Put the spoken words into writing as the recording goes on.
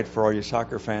For all you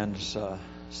soccer fans,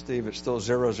 Steve, it's still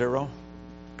 0-0.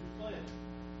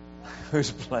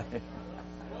 Who's playing?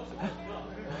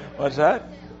 What's that?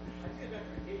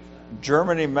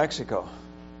 Germany, Mexico.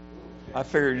 I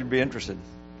figured you'd be interested.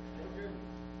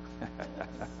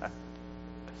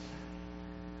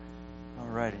 All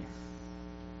righty.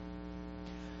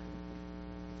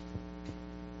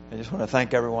 I just want to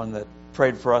thank everyone that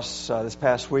prayed for us this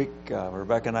past week.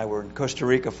 Rebecca and I were in Costa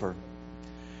Rica for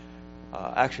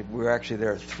we were actually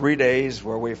there 3 days.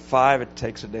 Where we 5, it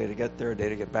takes a day to get there, a day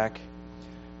to get back.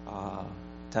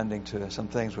 Tending to some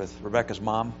things with Rebecca's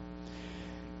mom.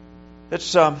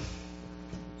 It's one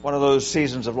of those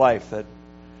seasons of life that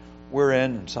we're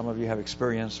in, and some of you have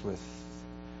experienced with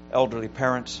elderly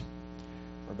parents.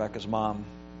 Rebecca's mom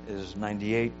is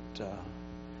 98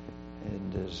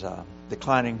 and is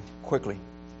declining quickly.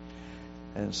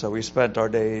 And so we spent our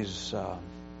days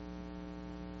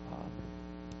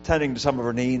tending to some of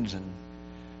her needs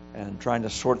and trying to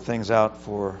sort things out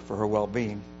for her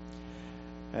well-being.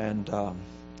 And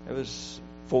it was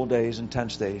full days,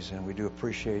 intense days, and we do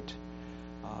appreciate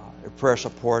your prayer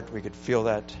support. We could feel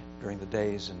that during the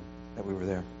days that we were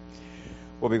there.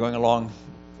 We'll be going along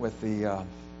with the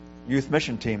youth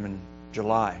mission team in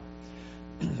July.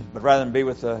 But rather than be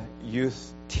with the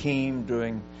youth team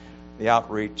doing the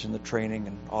outreach and the training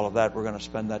and all of that, we're going to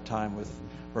spend that time with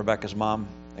Rebecca's mom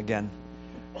again.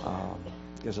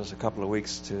 Gives us a couple of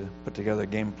weeks to put together a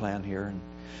game plan here, and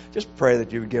just pray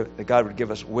that God would give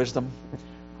us wisdom,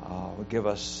 would give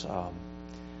us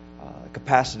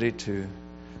capacity to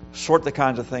sort the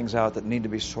kinds of things out that need to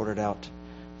be sorted out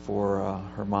for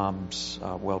her mom's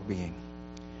well-being.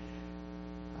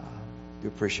 We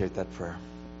appreciate that prayer.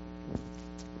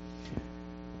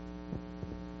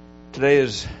 Today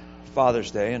is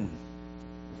Father's Day, and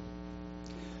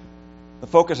the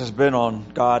focus has been on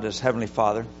God as Heavenly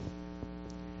Father.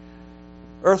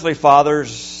 Earthly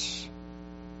fathers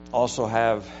also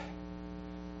have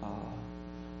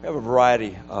a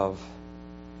variety of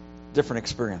different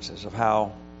experiences of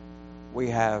how we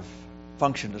have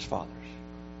functioned as fathers.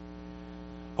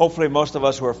 Hopefully most of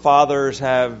us who are fathers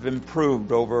have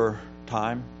improved over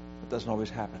time. It doesn't always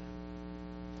happen.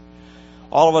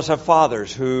 All of us have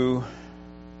fathers who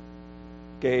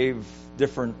gave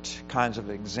different kinds of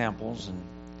examples, and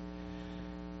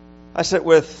I sit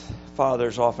with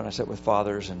fathers often. I sit with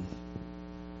fathers and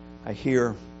I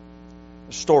hear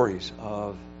stories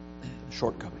of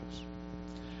shortcomings.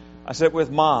 I sit with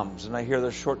moms and I hear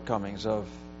the shortcomings of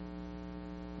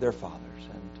their fathers,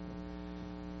 and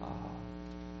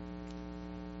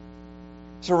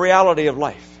it's a reality of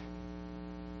life.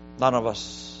 None of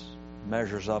us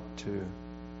measures up to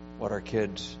what our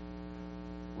kids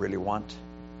really want,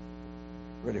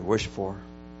 really wish for,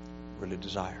 really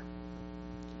desire.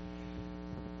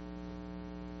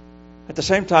 At the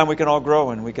same time, we can all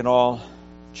grow and we can all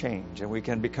change, and we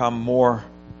can become more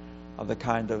of the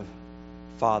kind of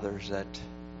fathers that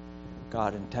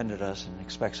God intended us and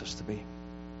expects us to be.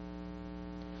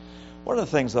 One of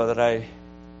the things, though, that I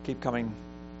keep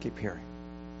hearing,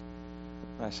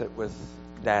 when I sit with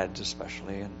dads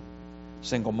especially, and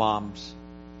single moms,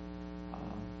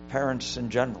 parents in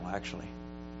general actually,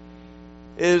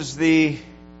 is the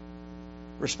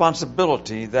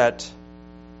responsibility that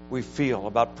we feel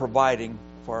about providing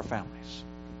for our families.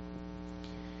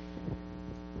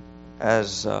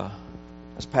 As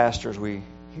pastors, we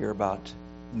hear about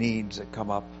needs that come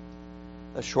up,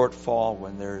 the shortfall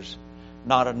when there's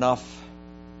not enough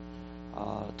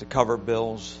to cover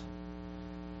bills,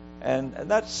 and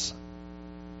that's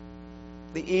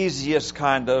the easiest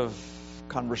kind of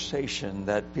conversation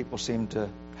that people seem to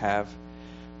have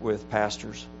with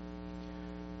pastors.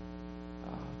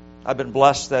 I've been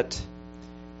blessed that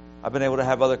I've been able to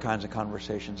have other kinds of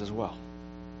conversations as well.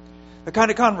 The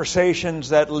kind of conversations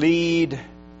that lead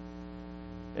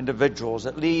individuals,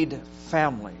 that lead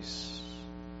families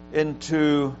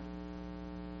into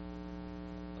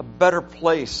a better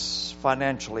place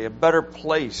financially, a better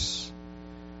place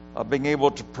of being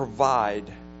able to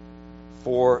provide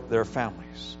for their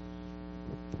families.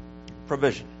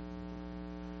 Provision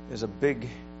is a big,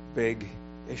 big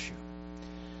issue.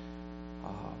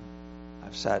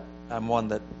 I'm one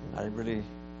that I really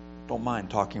don't mind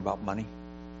talking about money.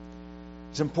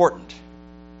 It's important.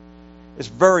 It's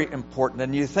very important.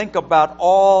 And you think about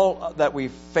all that we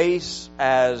face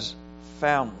as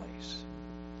families.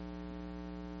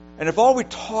 And if all we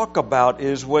talk about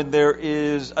is when there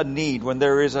is a need, when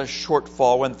there is a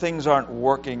shortfall, when things aren't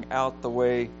working out the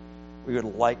way we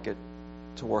would like it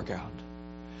to work out,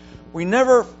 we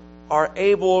never are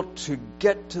able to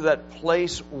get to that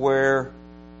place where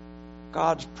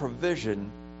God's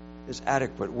provision is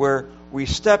adequate, where we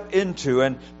step into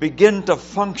and begin to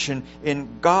function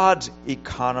in God's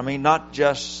economy, not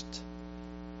just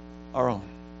our own.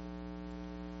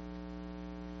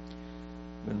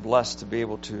 I've been blessed to be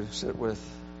able to sit with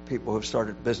people who have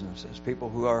started businesses, people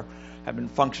who have been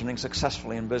functioning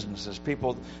successfully in businesses,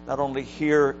 people not only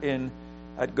here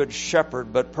at Good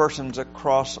Shepherd, but persons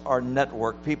across our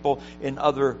network, people in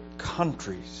other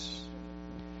countries.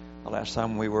 The last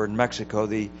time we were in Mexico,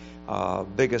 the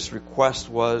biggest request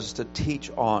was to teach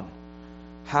on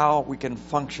how we can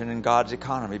function in God's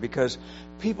economy, because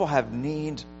people have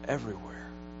needs everywhere.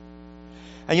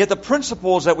 And yet the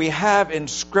principles that we have in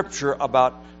Scripture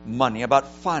about money, about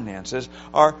finances,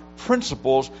 are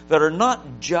principles that are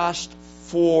not just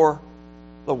for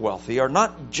the wealthy, are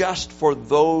not just for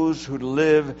those who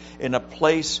live in a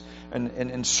place and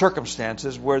in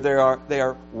circumstances where they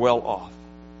are well off.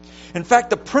 In fact,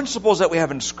 the principles that we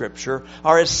have in Scripture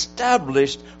are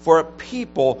established for a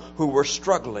people who were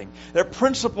struggling. They're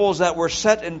principles that were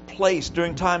set in place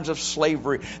during times of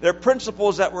slavery. They're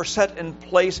principles that were set in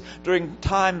place during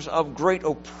times of great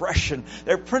oppression.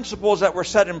 They're principles that were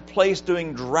set in place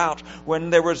during drought, when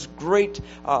there was great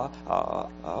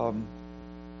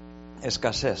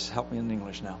escasez. Help me in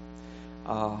English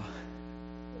now.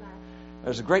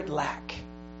 There's a great lack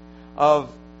of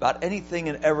about anything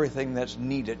and everything that's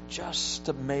needed just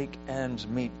to make ends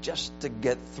meet, just to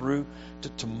get through to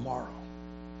tomorrow.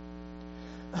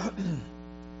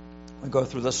 We go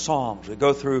through the Psalms. We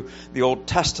go through the Old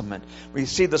Testament. We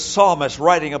see the psalmist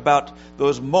writing about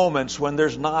those moments when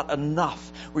there's not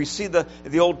enough. We see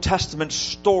the Old Testament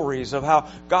stories of how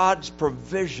God's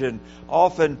provision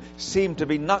often seemed to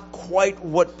be not quite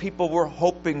what people were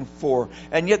hoping for.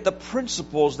 And yet the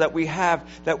principles that we have,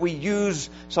 that we use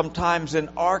sometimes in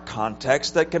our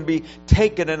context, that can be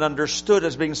taken and understood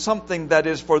as being something that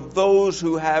is for those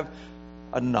who have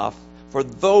enough, for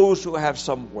those who have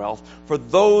some wealth, for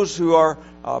those who are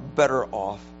better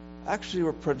off, actually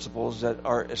are principles that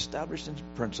are established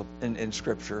in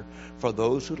Scripture for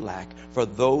those who lack, for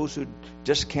those who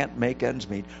just can't make ends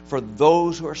meet, for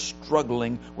those who are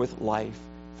struggling with life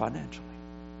financially.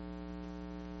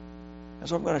 And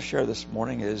so what I'm going to share this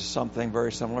morning is something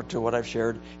very similar to what I've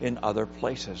shared in other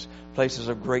places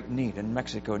of great need, in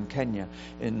Mexico, in Kenya,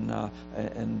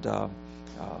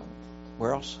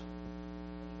 where else?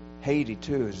 Haiti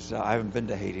too. I haven't been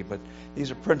to Haiti, but these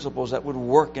are principles that would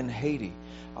work in Haiti.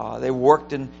 They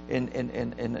worked in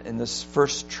this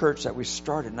first church that we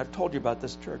started. And I've told you about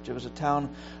this church. It was a town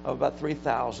of about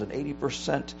 3,000,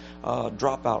 80%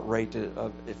 dropout rate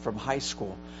from high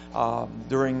school.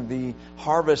 During the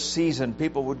harvest season,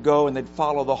 people would go and they'd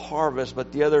follow the harvest,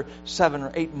 but the other 7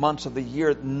 or 8 months of the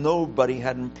year, nobody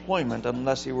had employment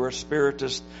unless you were a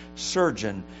spiritist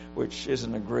surgeon, which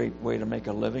isn't a great way to make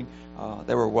a living.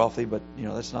 They were wealthy, but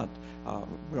that's not.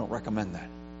 We don't recommend that.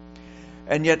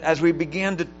 And yet, as we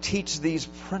began to teach these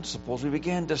principles, we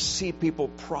began to see people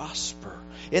prosper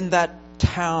in that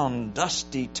town,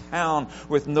 dusty town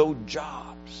with no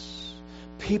jobs,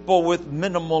 people with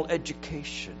minimal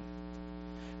education.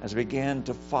 As we began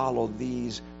to follow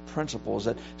these principles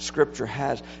that Scripture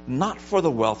has, not for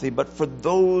the wealthy, but for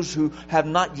those who have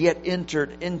not yet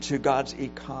entered into God's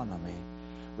economy,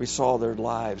 we saw their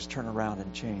lives turn around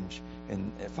and change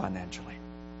financially.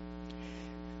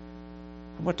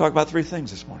 I'm going to talk about 3 things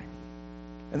this morning.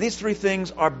 And these 3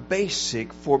 things are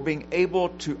basic for being able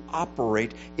to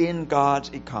operate in God's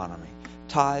economy: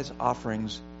 tithes,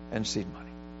 offerings, and seed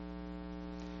money.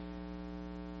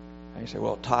 And you say,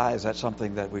 well, tithes, that's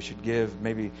something that we should give.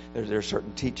 Maybe there's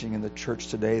certain teaching in the church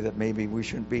today that maybe we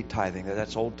shouldn't be tithing.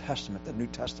 That's Old Testament. The New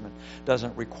Testament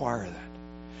doesn't require that.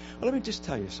 Well, let me just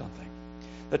tell you something.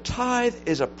 The tithe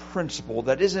is a principle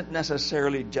that isn't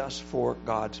necessarily just for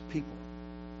God's people.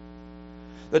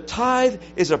 The tithe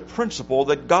is a principle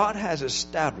that God has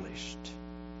established.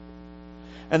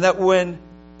 And that when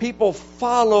people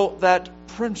follow that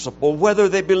principle, whether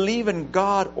they believe in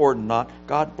God or not,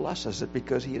 God blesses it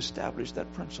because He established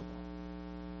that principle.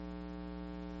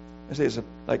 I say it's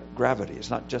like gravity. It's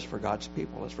not just for God's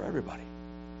people. It's for everybody.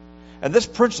 And this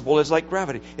principle is like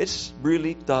gravity. It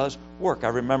really does work. I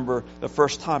remember the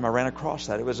first time I ran across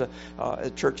that. It was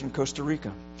a church in Costa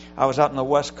Rica. I was out on the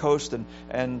West Coast,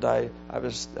 and I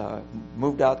was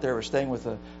moved out there. I was staying with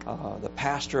the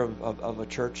pastor of a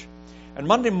church. And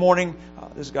Monday morning,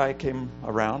 this guy came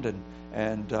around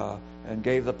and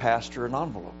gave the pastor an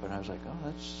envelope. And I was like, oh,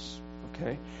 that's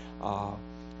okay.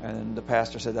 And the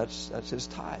pastor said that's his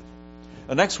tithe.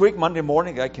 The next week, Monday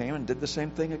morning, I came and did the same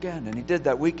thing again. And he did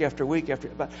that week after week. After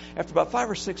about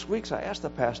 5 or 6 weeks, I asked the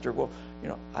pastor, well,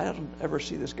 I don't ever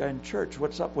see this guy in church.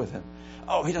 What's up with him?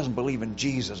 Oh, he doesn't believe in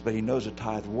Jesus, but he knows a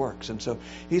tithe works. And so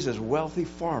he's this wealthy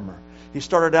farmer. He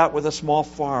started out with a small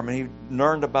farm, and he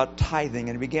learned about tithing,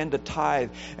 and he began to tithe.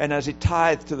 And as he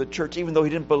tithed to the church, even though he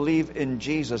didn't believe in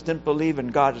Jesus, didn't believe in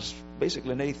God, is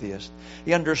basically an atheist,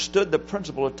 he understood the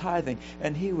principle of tithing,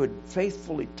 and he would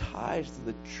faithfully tithe to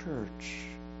the church.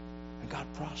 And God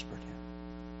prospered him.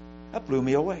 That blew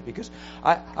me away, because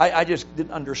I just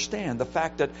didn't understand the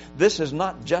fact that this is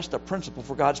not just a principle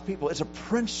for God's people. It's a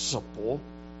principle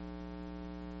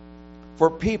for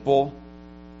people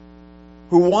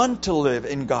who want to live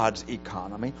in God's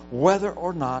economy, whether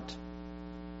or not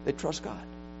they trust God.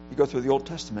 You go through the Old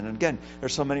Testament, and again,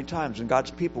 there's so many times when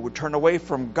God's people would turn away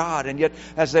from God, and yet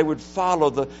as they would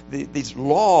follow these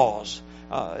laws,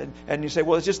 and you say,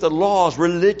 well, it's just the laws,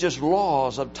 religious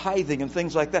laws of tithing and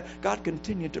things like that. God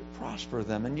continued to prosper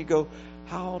them. And you go,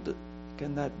 how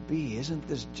can that be? Isn't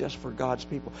this just for God's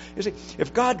people? You see,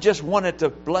 if God just wanted to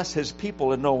bless His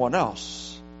people and no one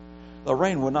else, the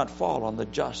rain would not fall on the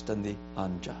just and the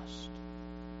unjust.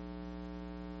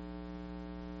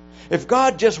 If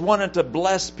God just wanted to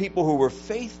bless people who were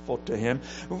faithful to Him,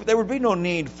 there would be no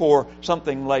need for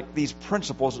something like these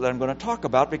principles that I'm going to talk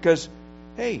about, because,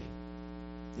 hey,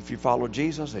 if you follow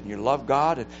Jesus and you love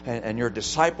God and you're a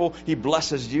disciple, He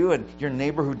blesses you, and your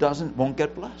neighbor who doesn't won't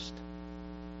get blessed.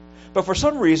 But for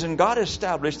some reason, God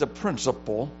established a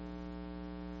principle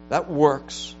that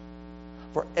works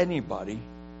for anybody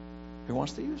who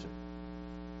wants to use it.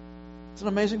 It's an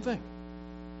amazing thing.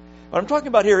 What I'm talking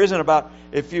about here isn't about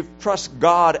if you trust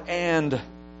God and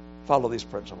follow these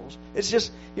principles. It's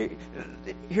just,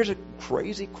 here's a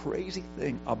crazy, crazy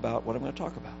thing about what I'm going to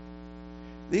talk about.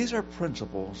 These are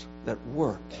principles that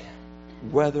work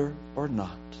whether or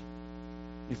not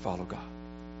you follow God.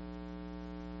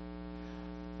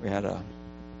 We had a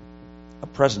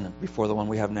president before the one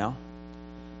we have now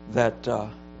that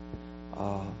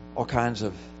all kinds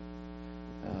of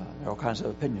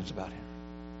opinions about him.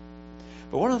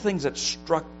 But one of the things that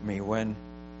struck me when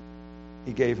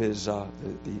he gave his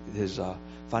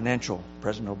financial,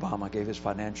 President Obama gave his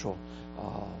financial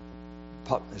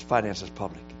his finances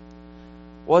public,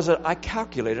 was that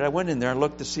I went in there and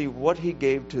looked to see what he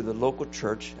gave to the local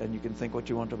church, and you can think what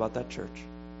you want about that church.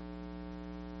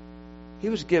 He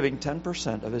was giving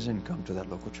 10% of his income to that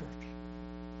local church.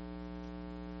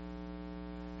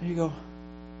 And you go,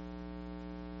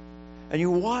 and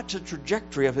you watch the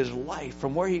trajectory of his life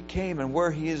from where he came and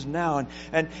where he is now,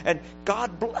 and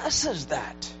God blesses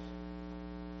that.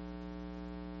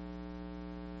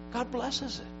 God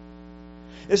blesses it.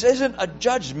 This isn't a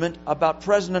judgment about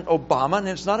President Obama, and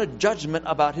it's not a judgment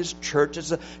about his church.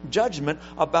 It's a judgment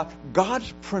about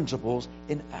God's principles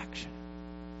in action.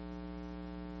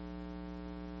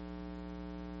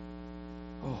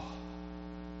 Oh.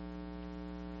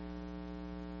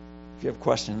 If you have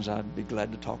questions, I'd be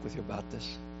glad to talk with you about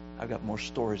this. I've got more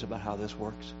stories about how this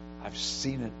works. I've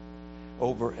seen it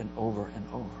over and over and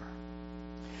over.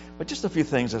 But just a few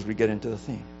things as we get into the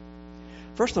theme.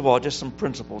 First of all, just some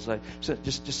principles.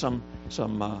 Just some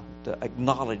to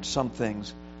acknowledge some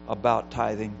things about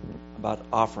tithing, about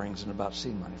offerings, and about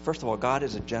seed money. First of all, God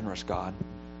is a generous God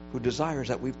who desires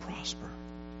that we prosper.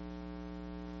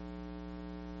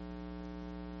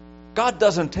 God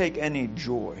doesn't take any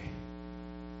joy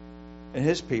in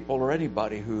His people or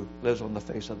anybody who lives on the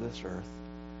face of this earth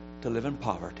to live in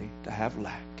poverty, to have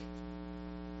lack,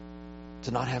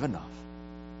 to not have enough.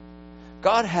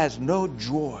 God has no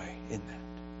joy in that.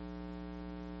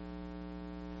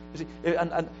 You see,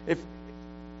 and if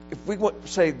we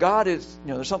say God is,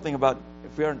 there's something about,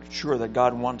 if we aren't sure that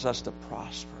God wants us to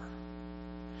prosper,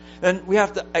 then we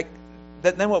have to.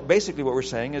 Then what we're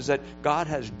saying is that God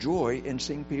has joy in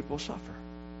seeing people suffer.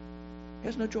 He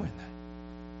has no joy in that.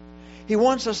 He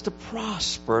wants us to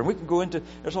prosper, and we can go into.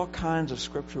 There's all kinds of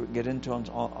scripture we can get into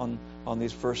on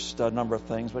these first number of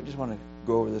things, but I just want to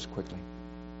go over this quickly.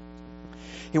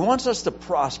 He wants us to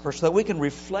prosper so that we can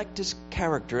reflect His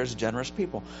character as generous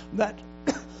people.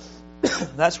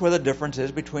 That's where the difference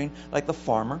is between, like, the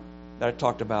farmer that I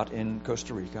talked about in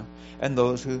Costa Rica and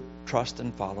those who trust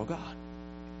and follow God.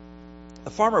 The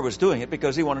farmer was doing it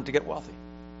because he wanted to get wealthy.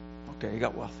 Okay, he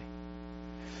got wealthy.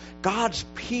 God's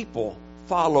people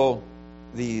follow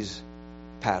these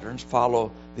patterns,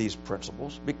 follow these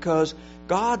principles, because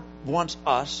God wants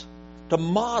us to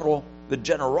model the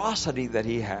generosity that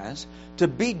He has, to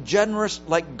be generous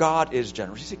like God is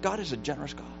generous. You see, God is a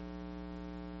generous God.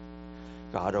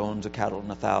 God owns the cattle on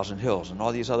 1,000 hills, and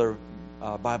all these other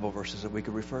Bible verses that we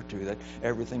could refer to, that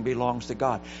everything belongs to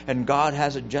God. And God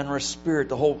has a generous spirit.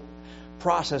 The whole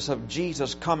process of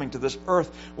Jesus coming to this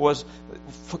earth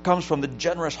comes from the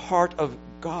generous heart of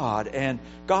God. And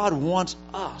God wants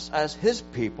us as His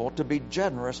people to be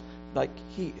generous like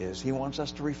He is. He wants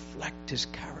us to reflect His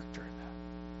character.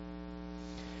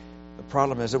 The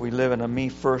problem is that we live in a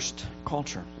me-first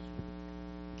culture.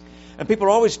 And people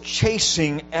are always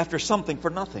chasing after something for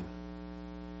nothing.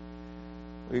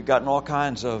 We've gotten all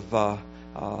kinds of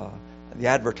the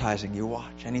advertising you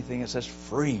watch. Anything that says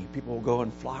free, people will go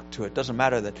and flock to it. Doesn't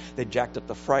matter that they jacked up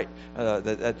the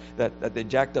that they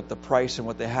jacked up the price, and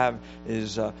what they have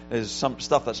is some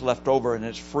stuff that's left over, and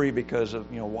it's free because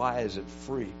of why is it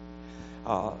free?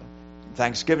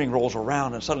 Thanksgiving rolls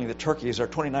around, and suddenly the turkeys are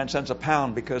 29 cents a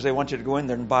pound because they want you to go in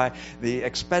there and buy the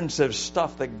expensive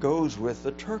stuff that goes with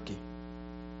the turkey.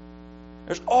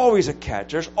 There's always a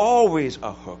catch. There's always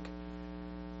a hook.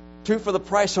 2 for the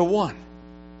price of 1.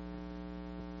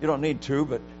 You don't need 2,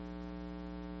 but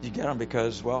you get them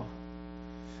because, you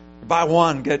buy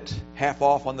 1, get half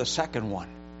off on the second one.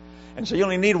 And so you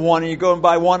only need 1, and you go and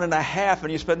buy 1 and a half,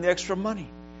 and you spend the extra money.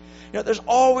 There's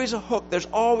always a hook. There's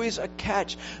always a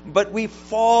catch. But we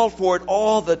fall for it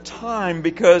all the time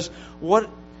because we're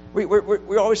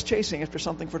always chasing after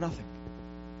something for nothing.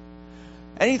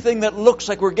 Anything that looks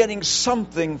like we're getting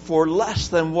something for less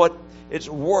than what it's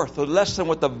worth or less than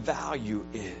what the value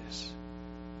is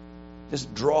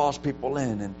just draws people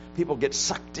in, and people get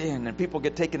sucked in, and people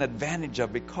get taken advantage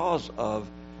of because of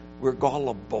we're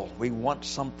gullible. We want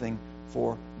something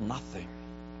for nothing.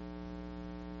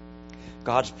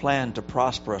 God's plan to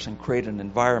prosper us and create an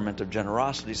environment of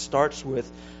generosity starts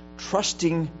with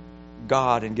trusting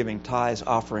God and giving tithes,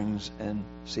 offerings, and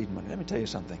seed money. Let me tell you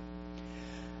something.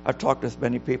 I've talked with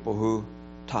many people who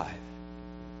tithe.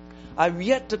 I've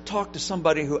yet to talk to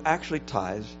somebody who actually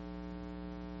tithes,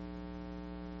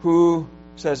 who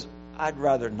says, I'd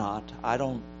rather not. I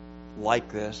don't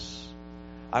like this.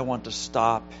 I want to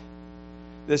stop.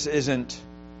 This isn't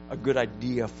a good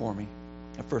idea for me.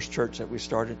 The first church that we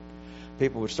started,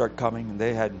 people would start coming, and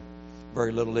they had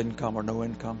very little income or no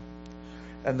income.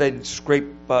 And they'd scrape,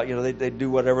 they'd do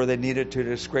whatever they needed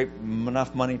to scrape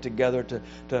enough money together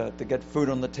to get food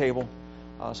on the table.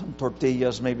 Some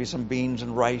tortillas, maybe some beans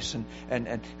and rice,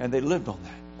 and they lived on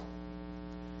that.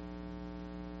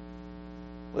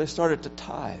 Well, they started to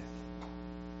tithe.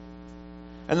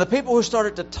 And the people who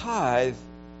started to tithe,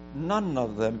 none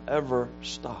of them ever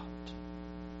stopped.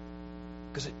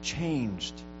 Because it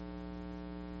changed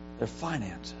their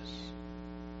finances.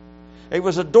 It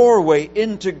was a doorway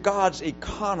into God's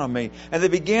economy. And they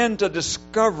began to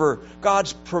discover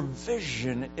God's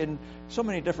provision in so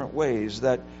many different ways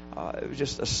that it was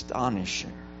just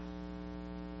astonishing.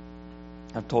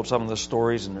 I've told some of the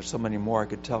stories, and there's so many more I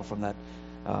could tell from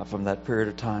that period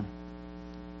of time.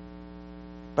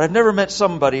 But I've never met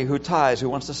somebody who tithes who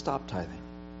wants to stop tithing.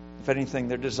 If anything,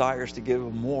 their desire is to give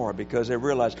more because they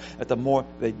realize that the more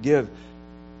they give,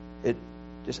 it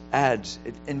just adds,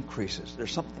 it increases.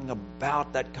 There's something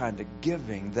about that kind of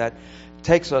giving that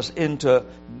takes us into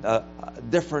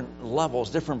different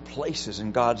levels, different places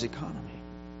in God's economy.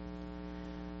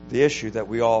 The issue that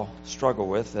we all struggle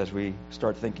with as we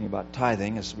start thinking about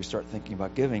tithing, as we start thinking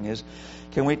about giving, is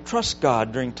can we trust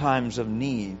God during times of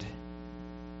need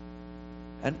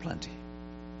and plenty?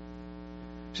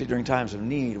 See, during times of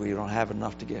need, we don't have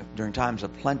enough to give. During times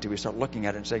of plenty, we start looking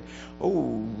at it and say,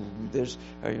 this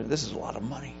is a lot of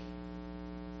money.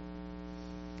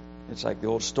 It's like the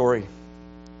old story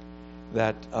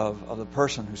that of the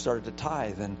person who started to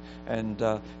tithe, and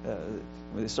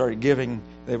when they started giving,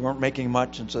 they weren't making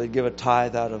much, and so they'd give a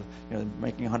tithe out of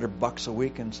making $100 a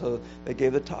week, and so they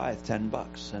gave the tithe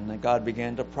 $10, and then God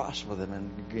began to prosper them,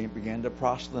 and began to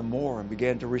prosper them more, and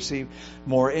began to receive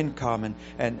more income,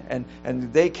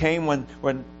 and they came when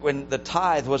the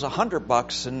tithe was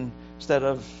 $100, and instead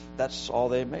of that's all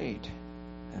they made,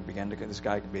 and this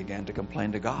guy began to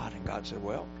complain to God, and God said,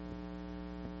 well,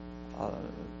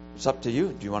 it's up to you.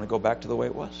 Do you want to go back to the way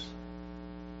it was?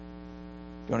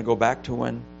 You want to go back to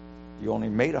when you only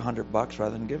made $100 rather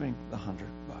than giving the $100?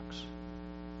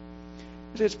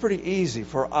 It's pretty easy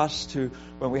for us to,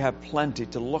 when we have plenty,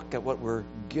 to look at what we're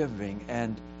giving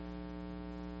and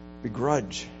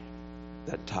begrudge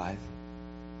that tithe.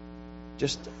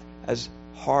 Just as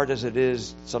hard as it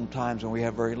is sometimes when we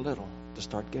have very little to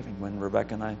start giving. When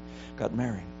Rebecca and I got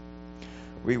married,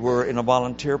 we were in a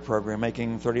volunteer program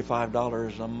making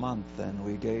 $35 a month, and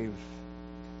we gave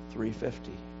 $350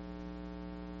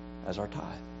 as our tithe.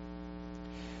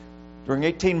 During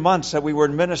 18 months that we were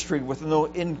in ministry with no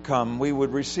income, we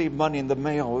would receive money in the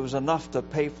mail. It was enough to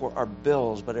pay for our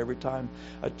bills, but every time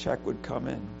a check would come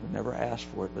in, we never asked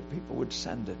for it, but people would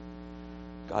send it.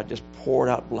 God just poured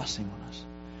out blessing on us.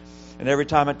 And every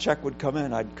time a check would come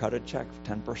in, I'd cut a check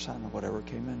for 10% of whatever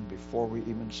came in before we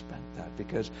even spent that,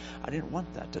 because I didn't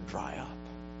want that to dry up.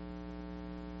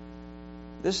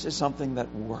 This is something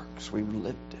that works. We've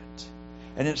lived it.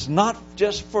 And it's not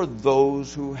just for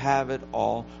those who have it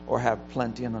all or have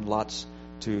plenty and lots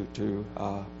to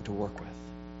work with.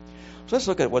 So let's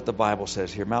look at what the Bible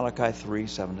says here. Malachi 3,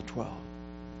 7 to 12.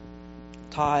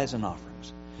 Tithes and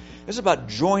offerings. It's about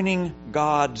joining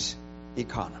God's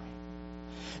economy.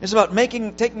 It's about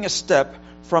taking a step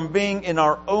from being in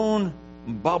our own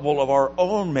bubble of our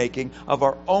own making, of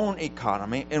our own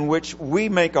economy, in which we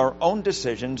make our own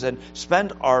decisions and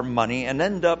spend our money and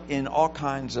end up in all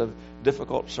kinds of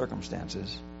difficult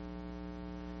circumstances.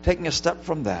 Taking a step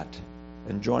from that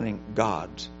and joining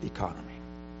God's economy.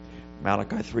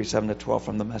 Malachi 3, 7 to 12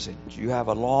 from the Message. You have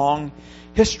a long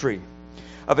history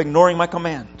of ignoring my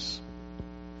commands.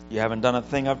 You haven't done a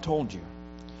thing I've told you.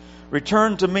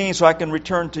 Return to me so I can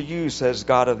return to you, says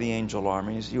God of the angel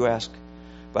armies. You ask,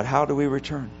 but how do we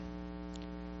return?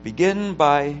 Begin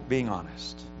by being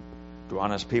honest. Do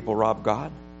honest people rob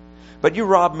God? But you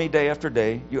rob me day after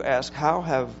day. You ask, how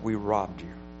have we robbed you?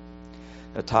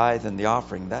 The tithe and the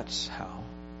offering, that's how.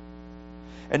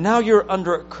 And now you're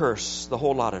under a curse, the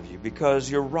whole lot of you, because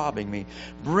you're robbing me.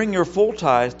 Bring your full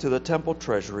tithe to the temple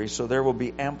treasury, so there will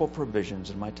be ample provisions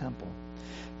in my temple.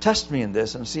 Test me in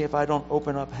this and see if I don't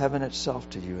open up heaven itself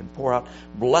to you and pour out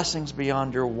blessings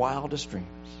beyond your wildest dreams.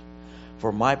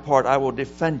 For my part, I will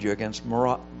defend you against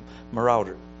marauder.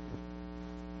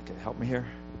 Okay, help me here.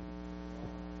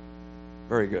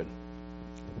 Very good.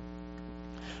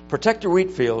 Protect your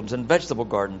wheat fields and vegetable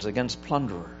gardens against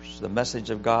plunderers, the message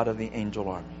of God of the angel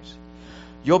armies.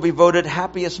 You'll be voted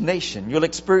happiest nation. You'll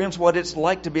experience what it's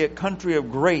like to be a country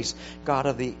of grace. God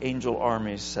of the angel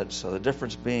armies said so. The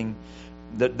difference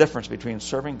between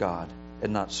serving God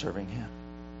and not serving Him.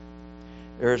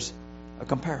 There's a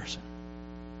comparison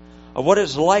of what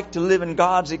it's like to live in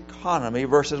God's economy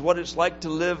versus what it's like to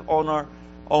live on our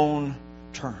own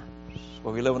terms.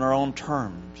 Where we live on our own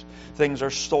terms. Things are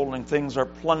stolen, things are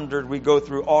plundered. We go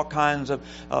through all kinds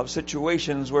of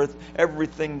situations where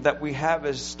everything that we have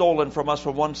is stolen from us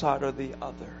from one side or the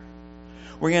other.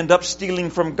 We end up stealing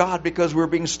from God because we're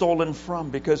being stolen from,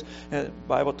 because the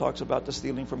Bible talks about the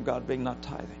stealing from God being not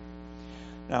tithing.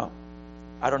 Now,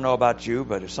 I don't know about you,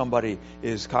 but if somebody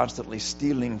is constantly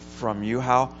stealing from you,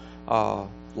 how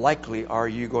likely are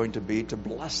you going to be to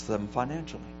bless them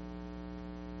financially?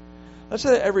 Let's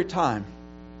say that every time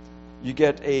you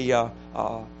get you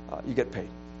get paid,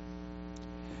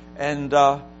 and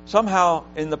somehow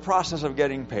in the process of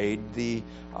getting paid,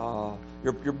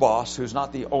 your boss, who's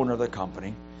not the owner of the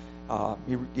company,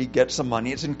 he gets some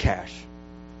money. It's in cash,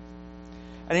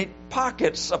 and he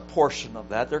pockets a portion of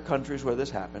that. There are countries where this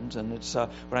happens, and it's when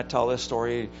I tell this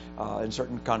story in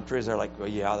certain countries, they're like, "Well,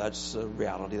 yeah, that's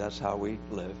reality. That's how we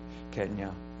live."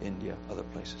 Kenya, India, other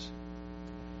places.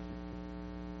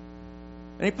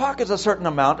 And he pockets a certain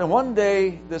amount, and one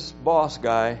day this boss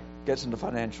guy gets into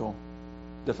financial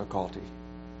difficulty.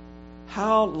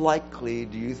 How likely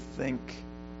do you think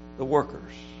the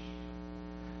workers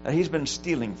that he's been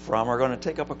stealing from are going to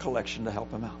take up a collection to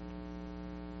help him out?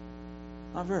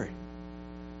 Not very.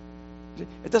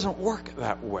 It doesn't work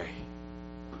that way.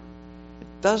 It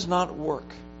does not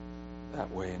work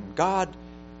that way. And God,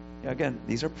 again,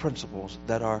 these are principles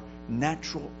that are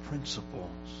natural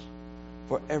principles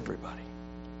for everybody.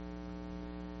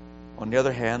 On the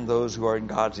other hand, those who are in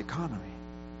God's economy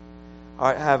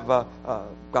have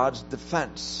God's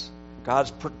defense,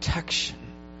 God's protection,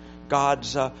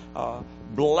 God's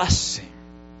blessing,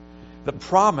 the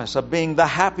promise of being the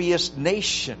happiest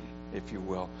nation, if you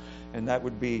will. And that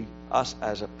would be us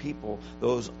as a people,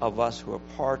 those of us who are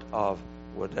part of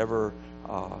whatever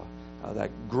that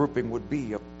grouping would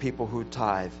be of people who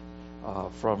tithe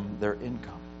from their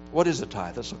income. What is a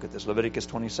tithe? Let's look at this. Leviticus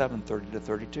 27, 30 to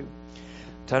 32.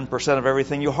 10% of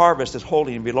everything you harvest is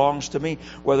holy and belongs to me,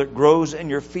 whether it grows in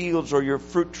your fields or your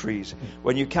fruit trees.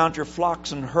 When you count your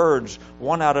flocks and herds,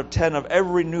 1 out of 10 of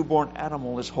every newborn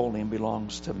animal is holy and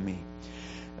belongs to me.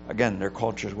 Again, there are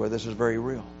cultures where this is very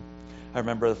real. I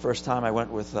remember the first time I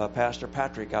went with Pastor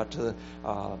Patrick out to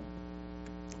the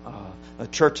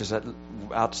churches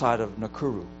outside of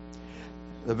Nakuru,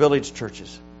 the village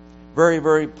churches. Very,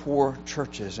 very poor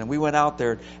churches. And we went out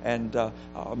there and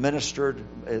ministered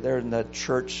there in that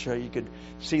church. You could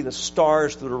see the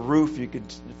stars through the roof. You could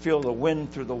feel the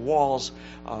wind through the walls.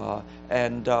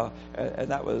 And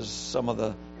that was some of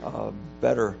the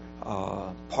better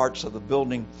parts of the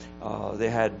building. They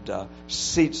had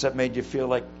seats that made you feel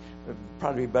like it would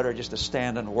probably be better just to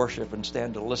stand and worship and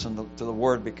stand to listen to the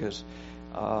word, because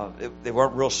They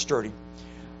weren't real sturdy.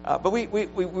 But we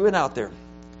went out there.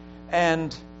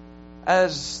 And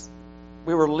as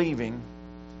we were leaving,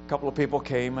 a couple of people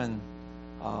came, and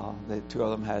the two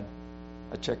of them had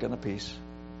a chicken apiece.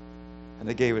 And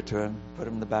they gave it to him, put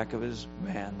him in the back of his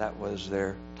van. That was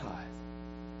their tithe.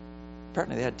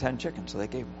 Apparently they had 10 chickens, so they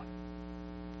gave him one.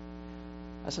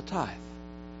 That's a tithe.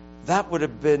 That would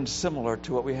have been similar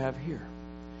to what we have here.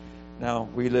 Now,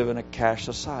 we live in a cash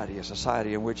society, a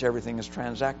society in which everything is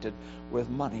transacted with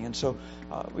money. And so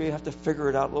we have to figure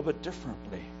it out a little bit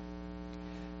differently.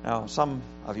 Now, some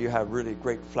of you have really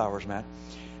great flowers, Matt.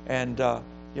 And,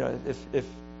 if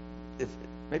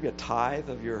maybe a tithe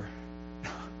of your...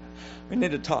 we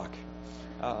need to talk.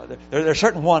 There are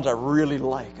certain ones I really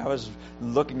like. I was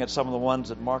looking at some of the ones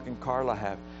that Mark and Carla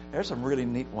have. There's some really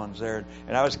neat ones there,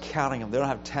 and I was counting them. They don't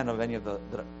have 10 of any of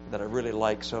that I really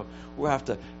like, so we'll have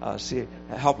to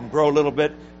help them grow a little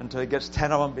bit until he gets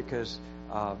 10 of them, because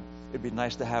it'd be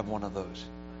nice to have one of those.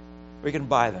 We can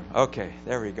buy them. Okay,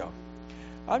 there we go.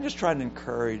 I'm just trying to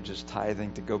encourage this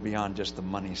tithing to go beyond just the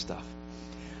money stuff.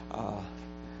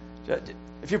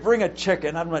 If you bring a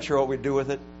chicken, I'm not sure what we do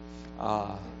with it.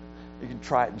 You can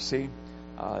try it and see.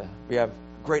 We have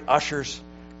great ushers.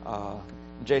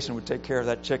 Jason would take care of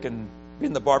that chicken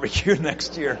in the barbecue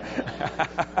next year.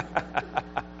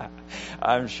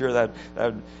 I'm sure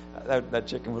that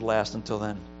chicken would last until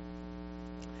then.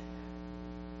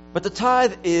 But the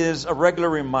tithe is a regular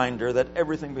reminder that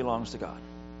everything belongs to God.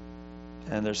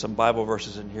 And there's some Bible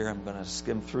verses in here. I'm going to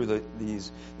skim through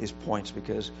these points,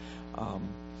 because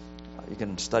you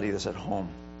can study this at home.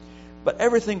 But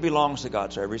everything belongs to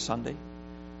God. So every Sunday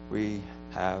we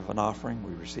have an offering.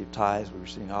 We receive tithes. We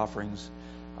receive offerings.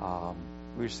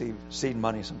 We receive seed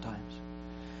money sometimes.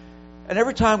 And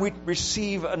every time we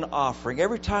receive an offering,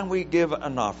 every time we give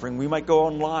an offering, we might go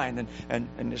online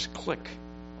and just click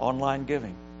online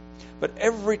giving. But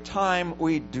every time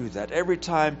we do that, every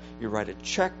time you write a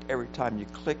check, every time you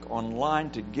click online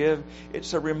to give,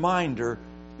 it's a reminder,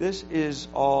 this is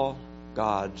all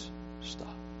God's stuff.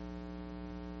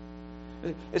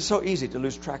 It's so easy to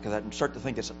lose track of that and start to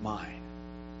think it's mine.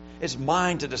 It's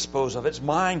mine to dispose of. It's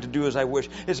mine to do as I wish.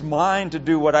 It's mine to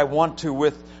do what I want to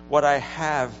with what I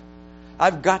have.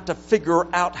 I've got to figure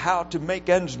out how to make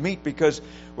ends meet, because,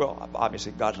 well,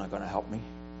 obviously God's not going to help me.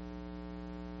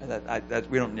 And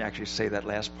we don't actually say that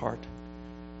last part.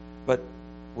 But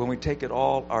when we take it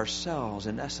all ourselves,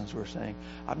 in essence, we're saying,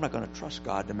 I'm not going to trust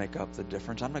God to make up the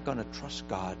difference. I'm not going to trust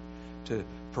God to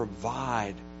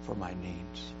provide for my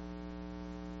needs.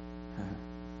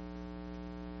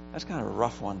 That's kind of a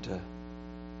rough one to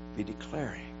be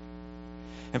declaring.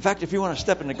 In fact, if you want to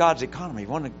step into God's economy, you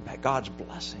want God's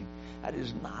blessing, that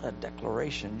is not a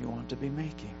declaration you want to be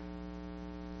making.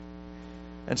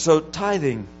 And so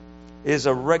tithing is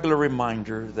a regular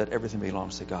reminder that everything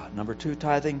belongs to God. Number 2,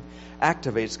 tithing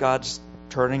activates God's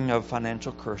turning of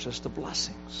financial curses to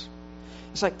blessings.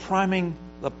 It's like priming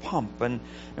the pump. And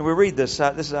we read this.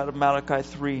 This is out of Malachi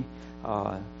 3,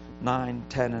 9,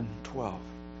 10, and 12.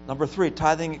 Number 3,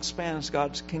 tithing expands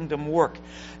God's kingdom work.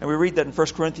 And we read that in 1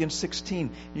 Corinthians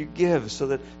 16. You give so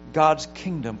that God's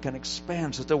kingdom can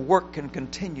expand, so that the work can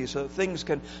continue, so that things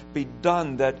can be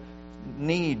done that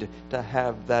need to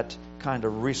have that kind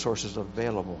of resources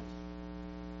available.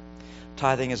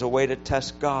 Tithing is a way to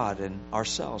test God and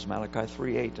ourselves. Malachi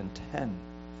 3, 8, and 10.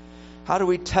 How do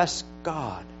we test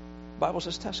God? The Bible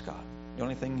says test God. The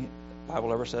only thing the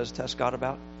Bible ever says test God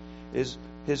about is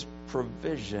His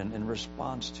provision in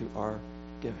response to our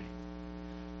giving.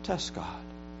 Test God.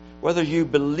 Whether you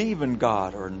believe in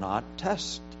God or not,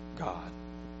 test God.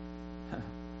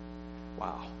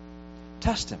 Wow.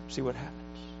 Test Him. See what happens.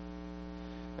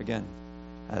 Again,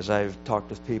 as I've talked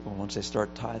with people, once they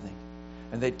start tithing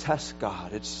and they test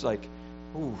God, it's like,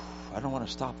 ooh, I don't want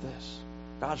to stop this.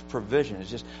 God's provision is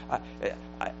just,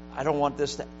 I don't want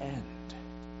this to end.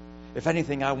 If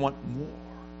anything, I want more.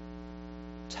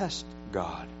 Test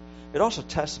God. It also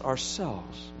tests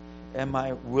ourselves. Am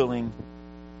I willing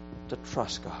to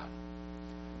trust God?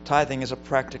 Tithing is a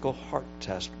practical heart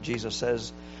test. Jesus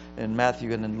says in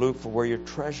Matthew and in Luke, for where your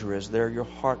treasure is, there your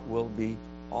heart will be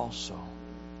also.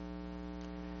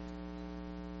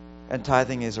 And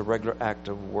tithing is a regular act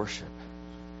of worship.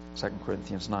 2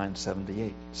 Corinthians 9, 7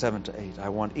 to 8. I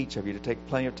want each of you to take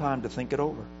plenty of time to think it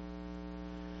over.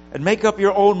 And make up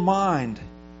your own mind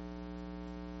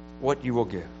what you will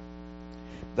give.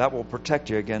 That will protect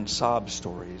you against sob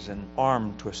stories and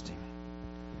arm twisting.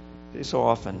 So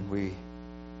often we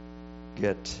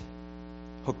get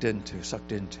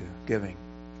sucked into giving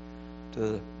to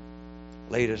the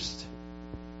latest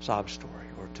sob story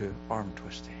or to arm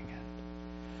twisting.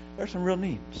 There's some real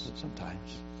needs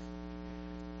sometimes.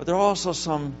 But there are also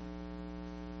a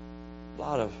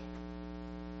lot of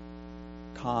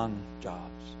con jobs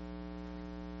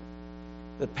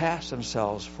that pass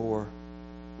themselves for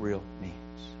real needs.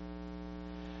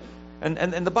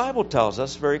 And the Bible tells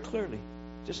us very clearly,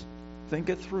 just think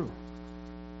it through.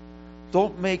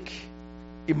 Don't make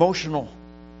emotional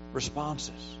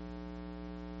responses.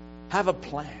 Have a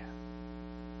plan.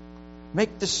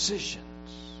 Make decisions.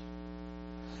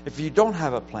 If you don't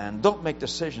have a plan, don't make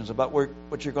decisions about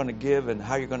what you're going to give and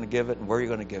how you're going to give it and where you're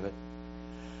going to give it.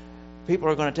 People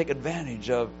are going to take advantage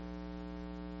of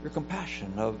your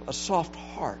compassion, of a soft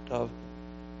heart, and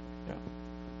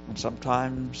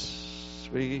sometimes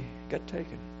we get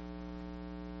taken.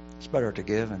 It's better to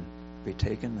give and be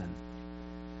taken than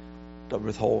to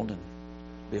withhold and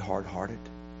be hard-hearted.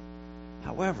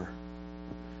 However,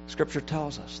 Scripture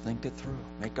tells us, think it through,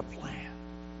 make a plan.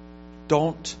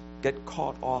 Don't get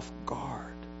caught off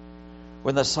guard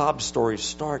when the sob stories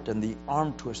start and the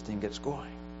arm twisting gets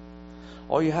going.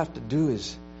 All you have to do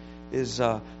is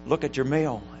look at your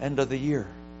mail end of the year.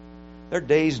 There are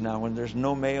days now when there's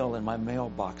no mail in my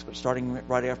mailbox, but starting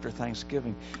right after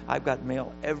Thanksgiving, I've got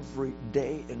mail every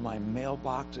day in my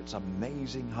mailbox. It's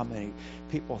amazing how many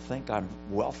people think I'm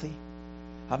wealthy,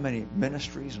 how many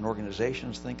ministries and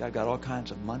organizations think I've got all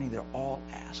kinds of money. They're all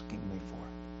asking me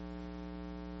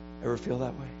for it. Ever feel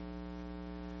that way?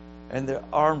 And the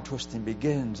arm twisting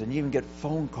begins, and you even get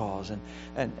phone calls, and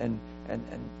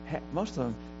most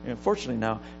of them, fortunately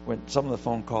now, when some of the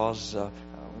phone calls,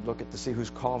 look at to see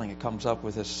who's calling, it comes up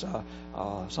with this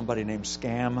somebody named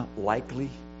Scam Likely,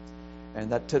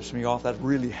 and that tips me off. That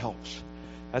really helps.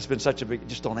 That's been such a big.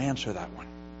 Just don't answer that one.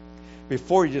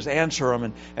 Before you just answer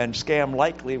them, and Scam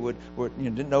Likely would you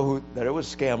didn't know that it was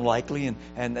Scam Likely,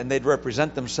 and they'd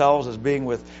represent themselves as being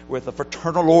with a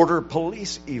fraternal order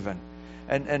police even,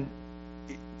 and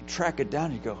you track it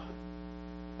down. You go,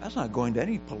 that's not going to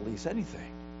any police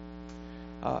anything.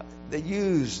 They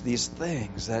use these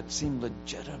things that seem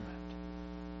legitimate.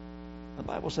 The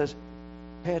Bible says,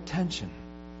 pay attention.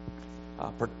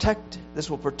 This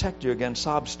will protect you against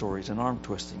sob stories and arm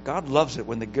twisting. God loves it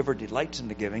when the giver delights in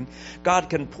the giving. God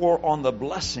can pour on the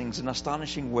blessings in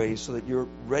astonishing ways so that you're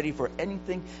ready for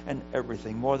anything and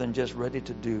everything, more than just ready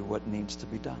to do what needs to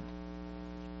be done.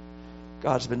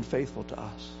 God's been faithful to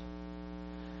us.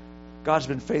 God's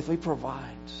been faithful. He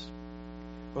provides.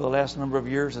 For the last number of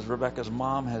years, as Rebecca's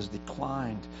mom has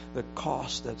declined, the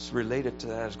cost that's related to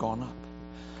that has gone up.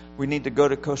 We need to go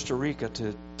to Costa Rica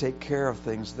to take care of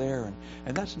things there,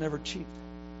 and that's never cheap.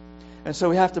 And so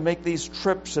we have to make these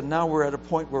trips, and now we're at a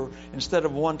point where instead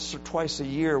of once or twice a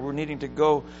year, we're needing to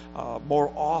go more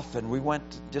often. We went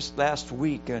just last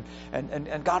week,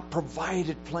 and God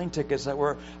provided plane tickets that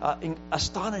were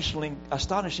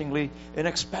astonishingly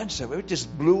inexpensive. It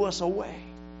just blew us away.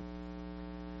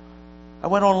 I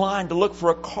went online to look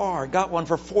for a car. Got one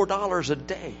for $4 a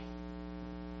day.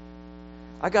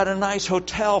 I got a nice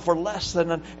hotel for less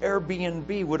than an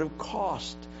Airbnb would have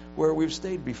cost where we've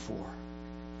stayed before.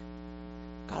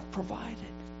 God provided.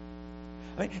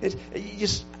 I mean, you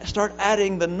just start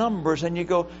adding the numbers and you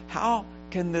go, how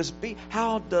can this be?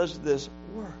 How does this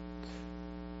work?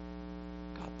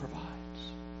 God provides.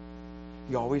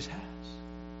 He always has.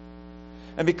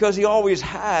 And because He always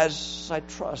has, I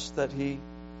trust that He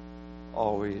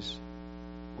always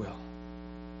will.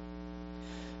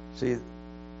 See,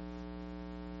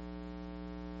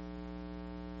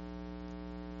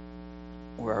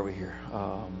 where are we here?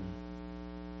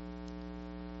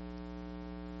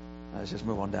 Let's just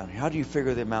move on down here. How do you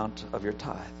figure the amount of your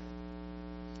tithe?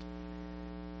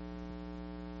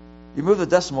 You move the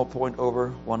decimal point over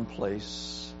one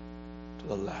place to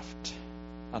the left,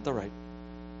 not the right.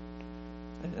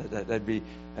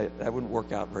 That wouldn't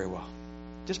work out very well.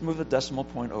 Just move the decimal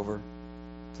point over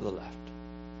to the left.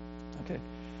 Okay?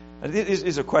 And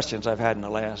these are questions I've had in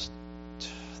the last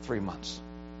 3 months.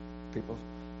 People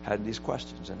had these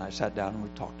questions, and I sat down and we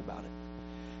talked about it.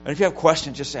 And if you have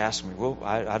questions, just ask me. Well,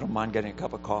 I don't mind getting a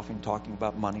cup of coffee and talking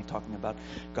about money, talking about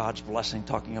God's blessing,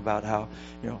 talking about how,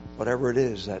 whatever it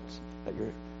is that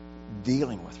you're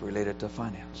dealing with related to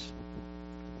finance.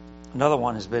 Another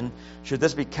one has been, should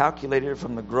this be calculated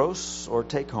from the gross or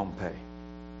take-home pay?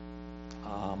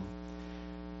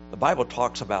 The Bible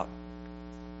talks about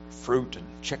fruit and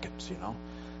chickens,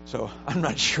 So I'm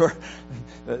not sure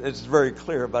that it's very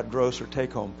clear about gross or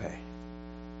take-home pay.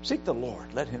 Seek the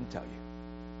Lord. Let Him tell you.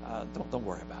 Don't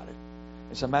worry about it.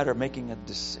 It's a matter of making a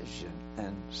decision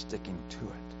and sticking to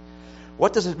it.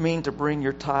 What does it mean to bring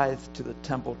your tithe to the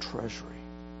temple treasury?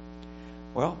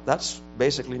 Well, that's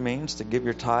basically means to give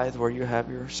your tithe where you have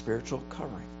your spiritual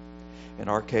covering. In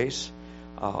our case,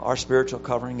 our spiritual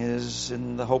covering is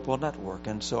in the Hopewell Network,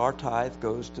 and so our tithe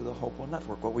goes to the Hopewell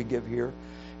Network. What we give here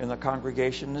in the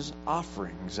congregation is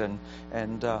offerings and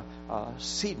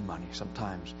seed money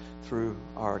sometimes through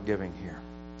our giving here.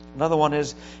 Another one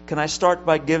is, can I start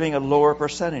by giving a lower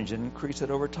percentage and increase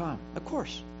it over time? Of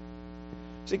course.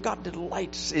 See, God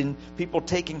delights in people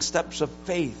taking steps of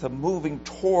faith, of moving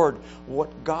toward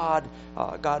what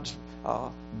God's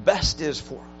best is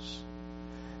for us.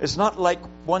 It's not like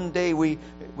one day we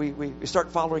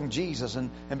start following Jesus and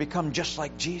become just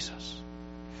like Jesus.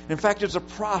 In fact, it's a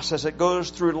process that goes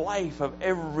through life of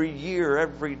every year,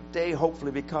 every day,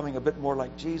 hopefully becoming a bit more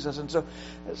like Jesus. And so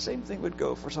the same thing would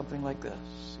go for something like this.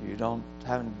 You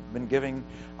haven't been giving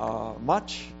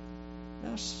much.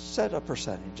 Now set a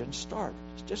percentage and start.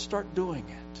 Just start doing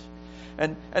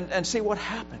it. And see what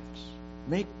happens.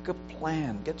 Make a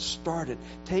plan. Get started.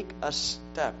 Take a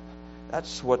step.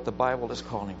 That's what the Bible is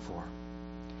calling for.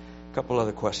 A couple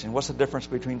other questions. What's the difference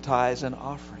between tithes and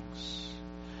offerings?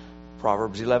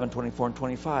 Proverbs 11:24 and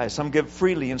 25. Some give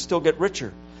freely and still get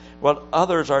richer, while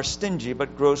others are stingy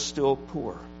but grow still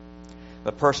poor.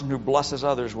 The person who blesses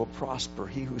others will prosper.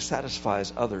 He who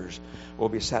satisfies others will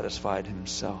be satisfied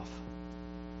himself.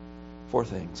 4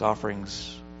 things.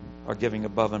 Offerings are giving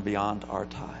above and beyond our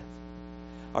tithe.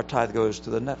 Our tithe goes to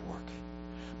the network.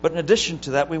 But in addition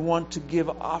to that, we want to give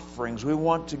offerings. We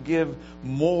want to give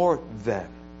more than.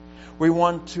 We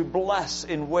want to bless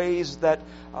in ways that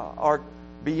are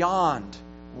beyond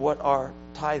what our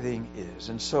tithing is.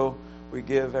 And so we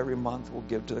give every month. We'll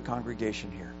give to the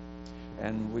congregation here.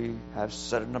 And we have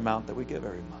set an amount that we give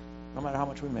every month. No matter how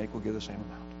much we make, we'll give the same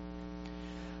amount.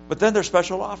 But then there's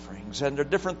special offerings, and there are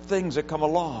different things that come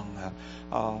along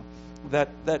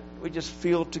that we just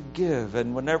feel to give.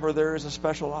 And whenever there is a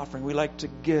special offering, we like to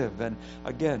give. And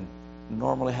again,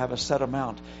 normally have a set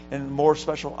amount. And the more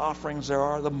special offerings there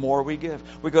are, the more we give.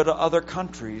 We go to other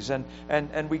countries and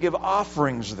we give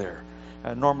offerings there.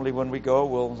 And normally when we go,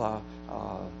 we'll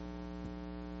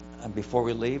and before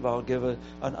we leave, I'll give an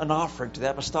offering to the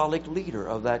apostolic leader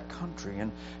of that country.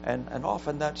 And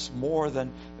often that's more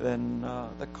than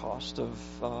the cost of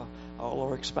all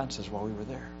our expenses while we were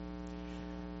there.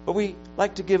 But we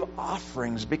like to give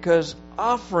offerings because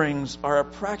offerings are a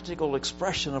practical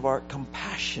expression of our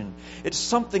compassion. It's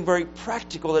something very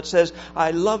practical that says,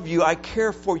 I love you, I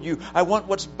care for you, I want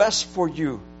what's best for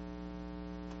you.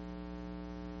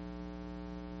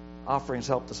 Offerings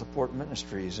help to support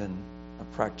ministries in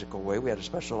a practical way. We had a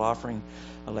special offering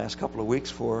the last couple of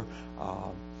weeks for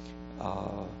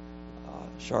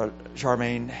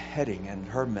Charmaine Heading and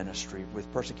her ministry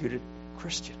with persecuted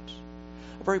Christians.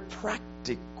 A very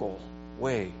practical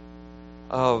way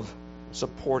of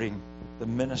supporting the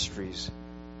ministries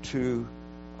to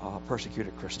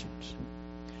persecuted Christians.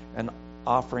 And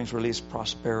offerings release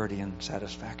prosperity and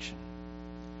satisfaction.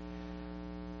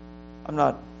 I'm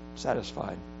not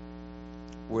satisfied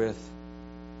with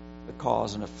the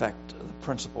cause and effect of the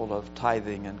principle of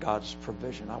tithing and God's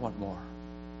provision. I want more.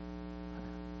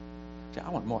 I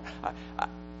want more.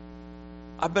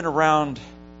 I've been around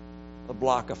the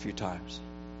block a few times.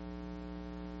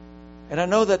 And I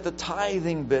know that the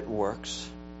tithing bit works,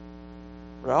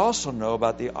 but I also know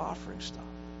about the offering stuff.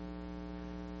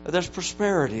 There's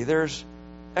prosperity, there's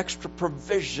extra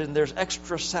provision, there's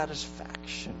extra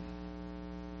satisfaction.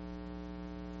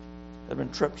 There have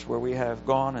been trips where we have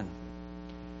gone and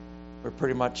we're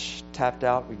pretty much tapped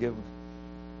out. We give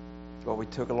what we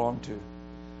took along to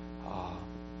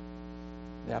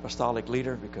the apostolic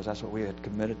leader because that's what we had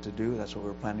committed to do. That's what we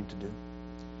were planning to do.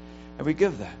 And we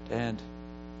give that. And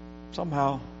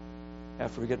somehow,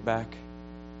 after we get back,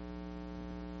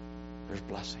 there's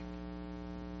blessing.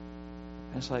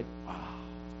 And it's like, wow.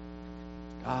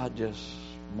 God just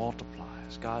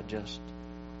multiplies. God just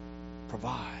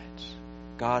provides.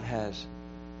 God has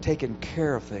taken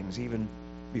care of things even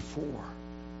before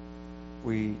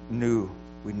we knew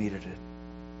we needed it.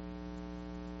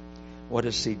 What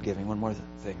is seed giving? One more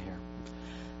thing here.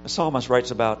 The psalmist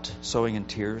writes about sowing in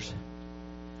tears.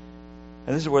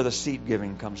 And this is where the seed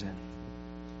giving comes in.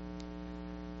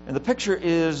 And the picture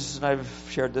is, and I've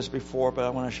shared this before, but I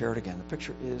want to share it again. The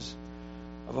picture is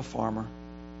of a farmer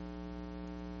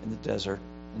in the desert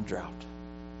in drought.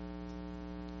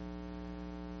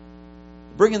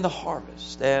 Bring in the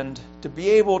harvest, and to be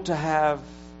able to have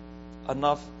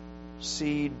enough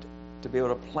seed to be able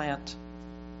to plant,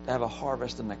 to have a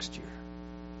harvest the next year.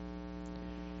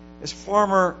 This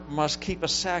farmer must keep a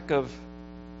sack of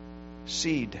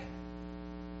seed,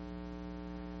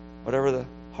 whatever the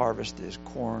harvest is,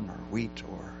 corn or wheat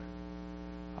or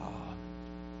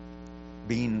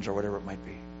beans or whatever it might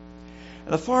be.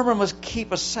 And the farmer must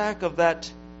keep a sack of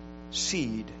that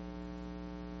seed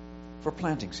for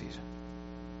planting season.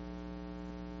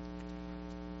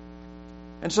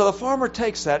 And so the farmer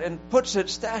takes that and puts it,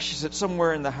 stashes it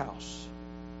somewhere in the house.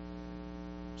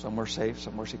 Somewhere safe,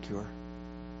 somewhere secure.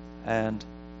 And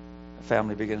the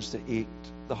family begins to eat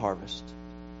the harvest.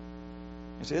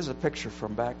 You see, this is a picture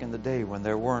from back in the day when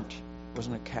there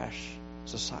wasn't a cash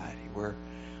society, where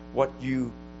what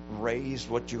you raised,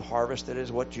 what you harvested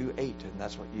is what you ate, and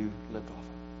that's what you lived off of.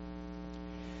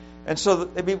 And so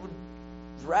they would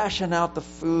ration out the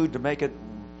food to make it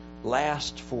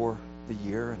last for the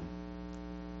year, and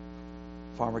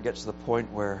the farmer gets to the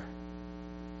point where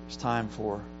it's time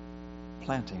for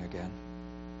planting again.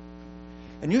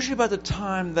 And usually by the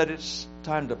time that it's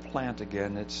time to plant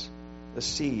again, it's the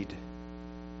seed,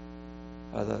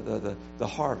 the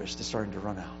harvest is starting to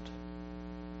run out.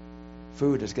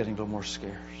 Food is getting a little more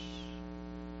scarce.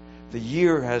 The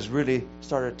year has really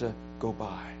started to go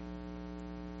by.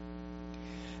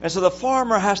 And so the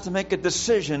farmer has to make a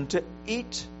decision to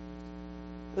eat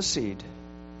the seed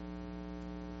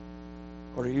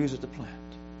or to use it to plant.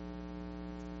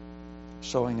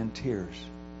 Sowing in tears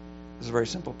is a very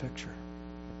simple picture.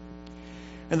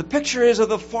 And the picture is of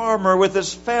the farmer with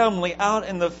his family out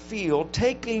in the field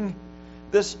taking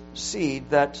this seed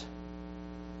that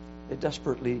they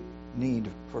desperately need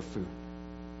for food.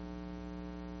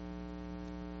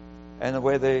 And the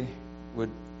way they would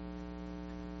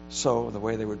sow, the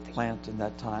way they would plant in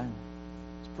that time,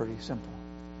 it's pretty simple.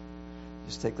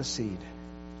 Just take the seed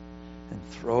and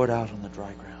throw it out on the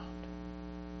dry ground.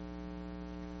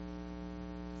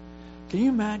 Can you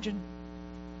imagine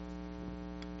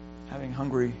having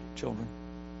hungry children?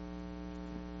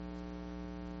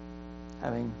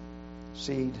 Having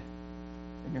seed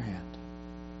in your hand.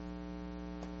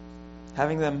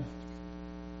 Having them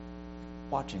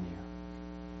watching you.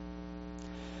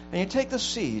 And you take the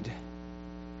seed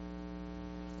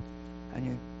and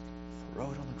you throw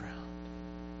it on the ground.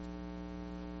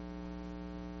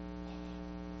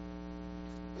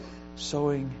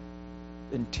 Sowing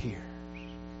in tears.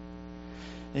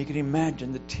 And you can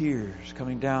imagine the tears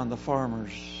coming down the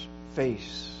farmer's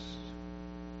face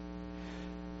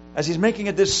as he's making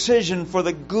a decision for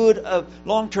the good of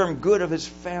long-term good of his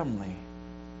family,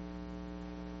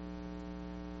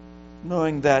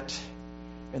 knowing that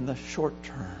in the short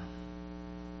term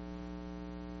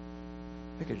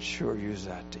they could sure use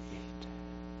that to eat.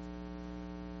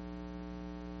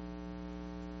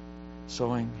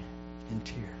 Sowing in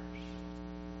tears.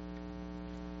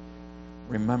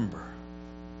 Remember,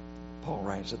 Paul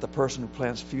writes, that the person who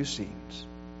plants few seeds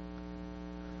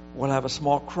will have a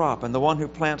small crop, and the one who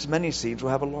plants many seeds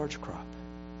will have a large crop.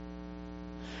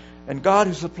 And God,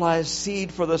 who supplies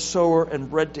seed for the sower and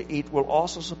bread to eat, will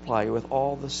also supply you with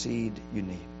all the seed you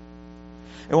need,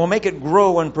 and will make it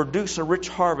grow and produce a rich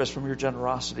harvest from your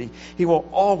generosity. He will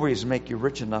always make you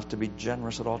rich enough to be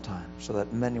generous at all times, so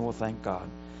that many will thank God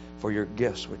for your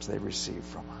gifts which they receive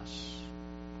from us.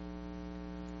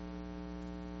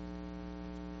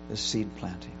 This seed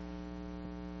planting.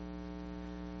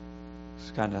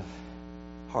 It's kind of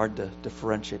hard to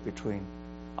differentiate between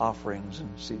offerings and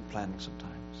seed planting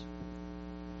sometimes.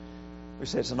 We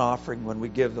say it's an offering when we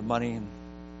give the money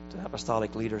to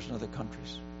apostolic leaders in other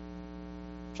countries.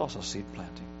 It's also seed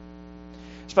planting.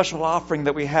 A special offering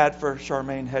that we had for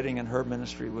Charmaine Heading and her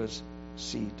ministry was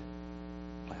seed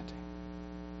planting.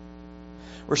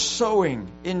 We're sowing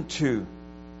into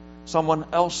someone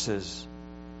else's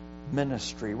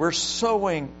ministry. We're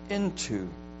sowing into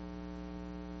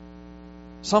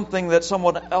something that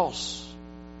someone else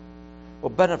will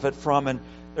benefit from, and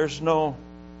there's no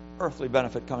earthly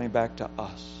benefit coming back to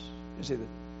us. You see, the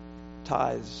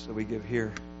tithes that we give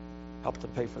here help to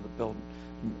pay for the building,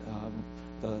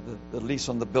 the lease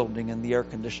on the building and the air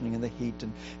conditioning and the heat,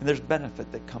 and there's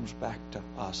benefit that comes back to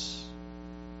us.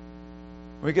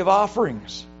 We give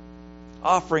offerings,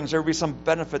 there will be some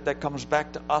benefit that comes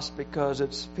back to us because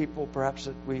it's people perhaps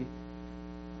that we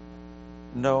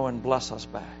know and bless us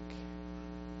back.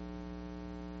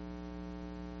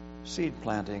 Seed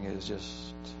planting is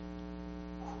just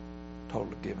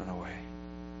totally given away.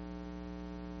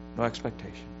 No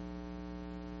expectation.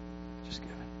 Just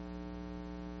given.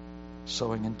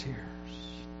 Sowing in tears.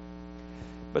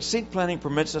 But seed planting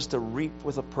permits us to reap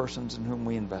with the persons in whom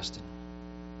we invest in.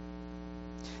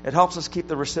 It helps us keep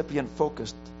the recipient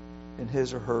focused in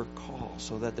his or her call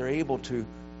so that they're able to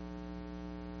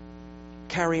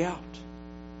carry out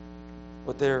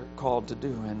what they're called to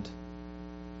do. And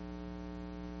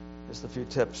just a few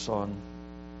tips on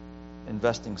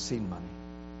investing seed money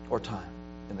or time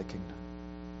in the kingdom.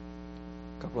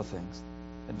 A couple of things.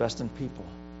 Invest in people.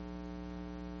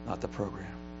 not the program.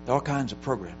 There are all kinds of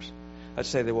programs that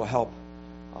say they will help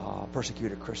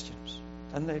persecuted Christians.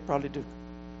 And they probably do.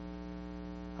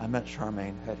 I met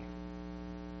Charmaine Hetty.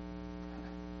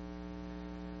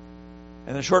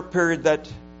 In the short period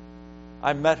that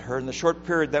I met her, in the short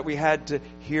period that we had to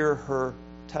hear her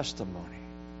testimony,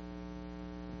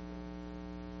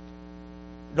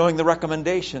 knowing the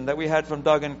recommendation that we had from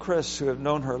Doug and Chris, who have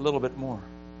known her a little bit more,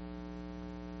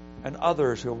 and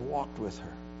others who have walked with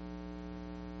her,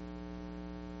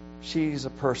 she's a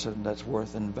person that's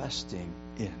worth investing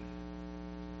in.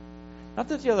 Not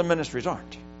that the other ministries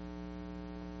aren't,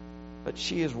 but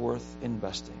she is worth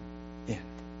investing in.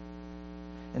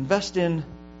 Invest in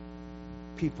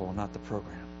people, not the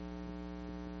program.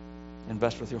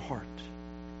 Invest with your heart.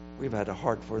 We've had a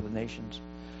heart for the nations.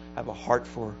 Have a heart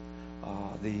for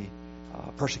the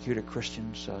persecuted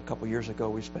Christians. A couple years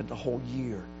ago, we spent a whole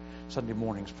year, Sunday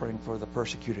mornings, praying for the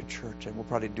persecuted church, and we'll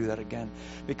probably do that again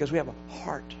because we have a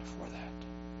heart for that.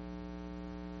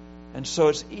 And so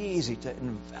it's easy to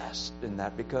invest in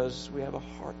that because we have a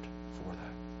heart for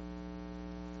that.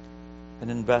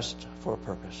 And invest for a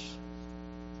purpose.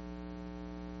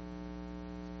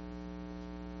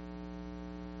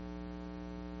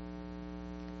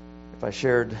 If I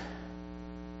shared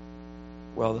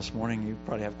well this morning, you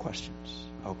probably have questions.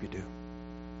 I hope you do.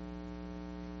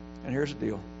 And here's the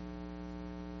deal.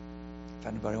 If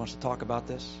anybody wants to talk about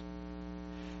this,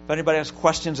 if anybody has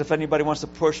questions, if anybody wants to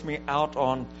push me out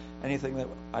on anything that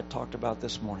I talked about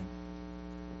this morning,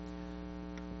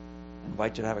 I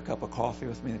invite you to have a cup of coffee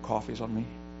with me. The coffee's on me.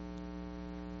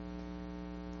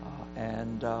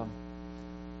 And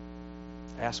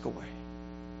ask away.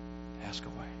 Ask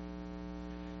away.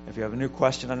 If you have a new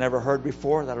question I never heard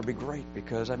before, that'll be great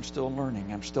because I'm still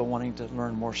learning. I'm still wanting to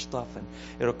learn more stuff, and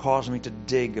it'll cause me to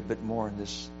dig a bit more in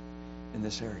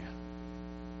this area.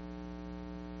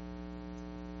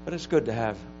 But it's good to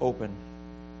have open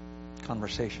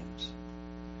conversations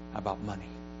about money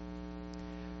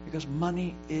because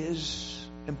money is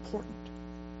important.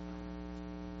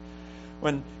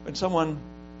 When someone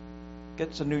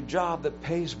gets a new job that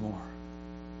pays more,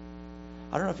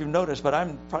 I don't know if you've noticed, but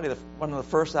I'm probably one of the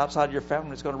first outside of your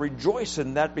family that's going to rejoice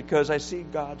in that because I see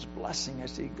God's blessing. I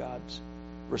see God's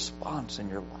response in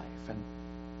your life, and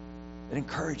it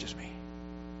encourages me.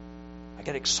 I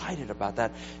get excited about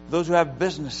that. Those who have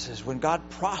businesses, when God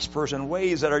prospers in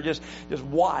ways that are just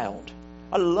wild.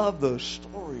 I love those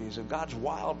stories of God's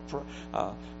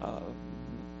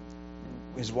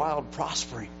His wild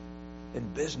prospering in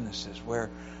businesses where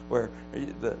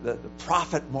the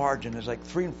profit margin is like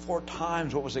 3 and 4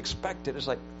 times what was expected. It's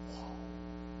like, whoa,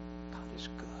 God is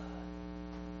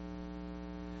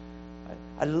good.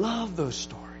 I love those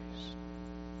stories.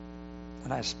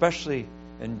 And I especially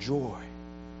enjoy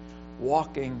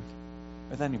walking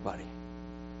with anybody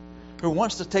who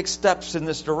wants to take steps in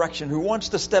this direction, who wants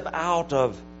to step out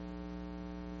of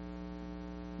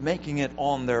making it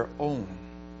on their own,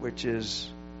 which is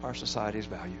our society's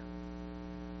value.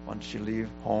 Once you leave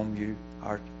home, you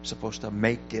are supposed to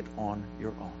make it on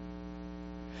your own.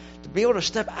 To be able to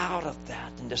step out of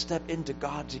that and to step into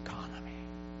God's economy.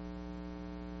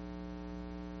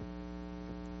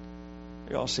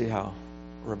 You all see how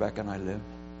Rebecca and I live.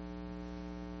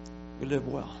 We live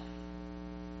well.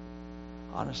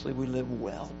 Honestly, we live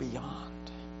well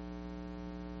beyond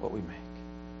what we make.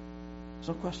 There's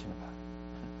no question about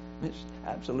it. There's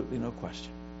absolutely no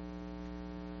question.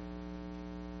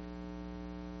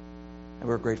 And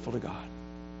we're grateful to God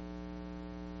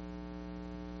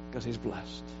because He's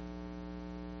blessed.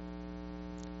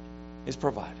 He's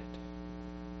provided.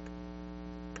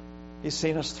 He's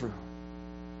seen us through.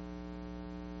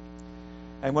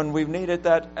 And when we've needed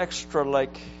that extra,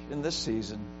 like in this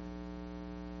season,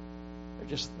 they're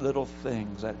just little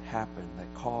things that happen that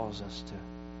cause us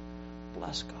to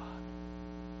bless God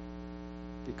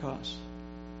because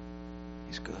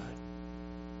He's good.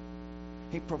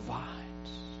 He provides.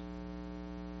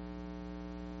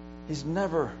 He's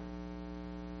never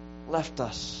left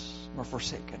us nor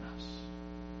forsaken us.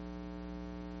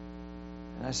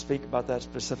 And I speak about that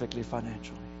specifically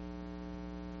financially.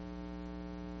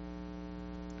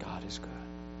 God is good.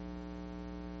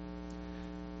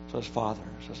 So as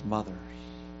fathers, as mothers,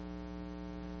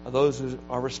 those who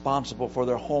are responsible for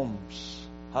their homes,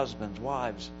 husbands,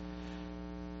 wives,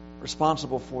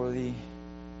 responsible for the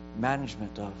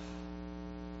management of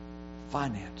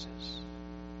finances.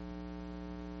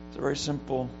 It's a very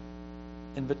simple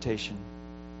invitation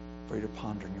for you to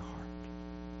ponder in your heart.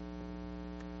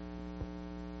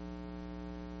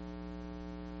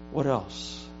 What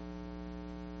else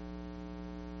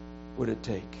would it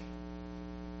take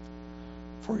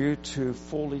for you to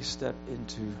fully step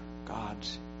into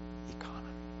God's economy.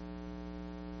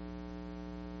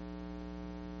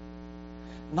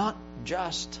 Not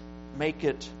just make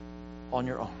it on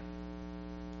your own,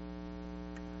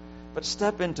 but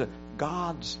step into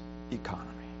God's economy.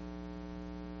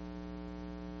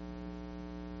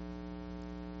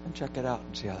 And check it out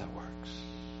and see how that works.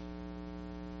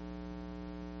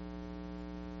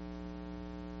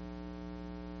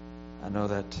 I know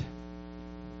that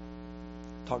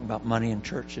talking about money in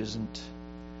church isn't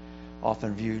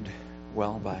often viewed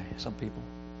well by some people.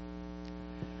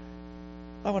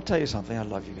 I want to tell you something. I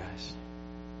love you guys.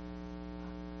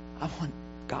 I want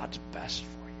God's best for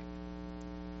you.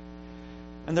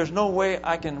 And there's no way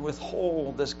I can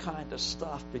withhold this kind of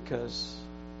stuff because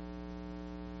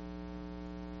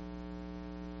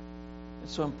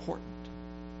it's so important.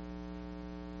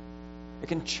 It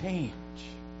can change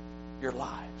your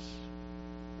lives.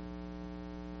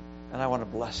 And I want to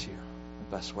bless you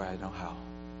the best way I know how.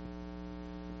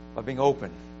 By being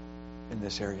open in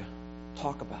this area.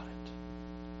 Talk about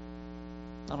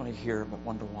it. Not only here, but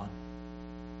one-to-one.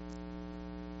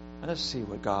 And let's see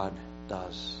what God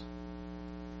does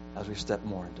as we step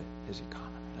more into His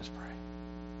economy. Let's pray.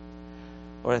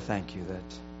 Lord, I thank you that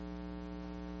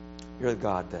you're the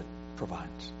God that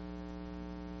provides.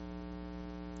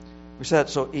 We say that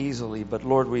so easily, but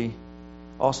Lord, we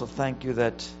also thank you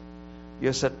that you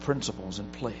have set principles in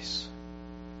place.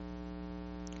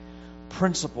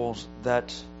 Principles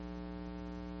that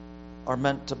are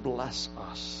meant to bless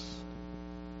us.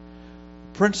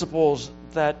 Principles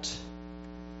that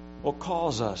will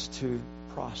cause us to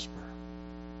prosper.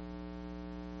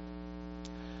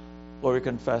 Lord, we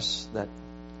confess that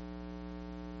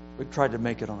we've tried to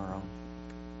make it on our own.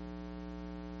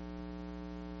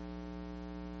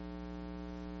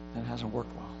 And it hasn't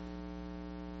worked well.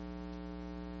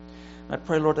 I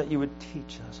pray, Lord, that you would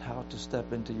teach us how to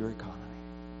step into your economy.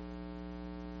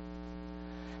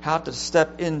 How to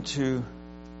step into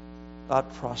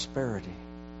that prosperity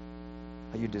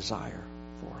that you desire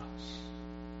for us.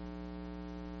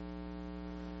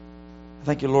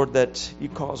 Thank you, Lord, that you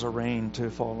cause a rain to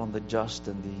fall on the just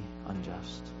and the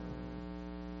unjust.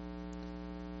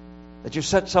 That you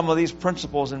set some of these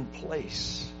principles in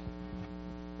place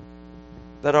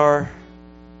that are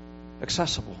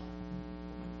accessible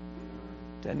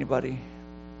to anybody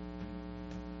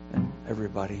and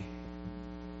everybody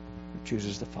who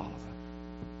chooses to follow them.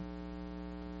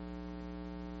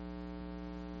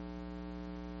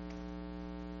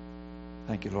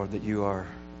 Thank you, Lord, that you are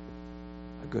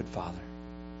a good Father.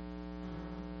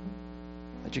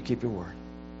 That you keep your word.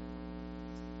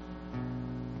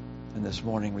 And this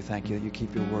morning we thank you that you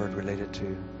keep your word related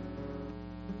to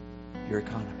your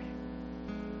economy.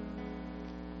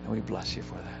 And we bless you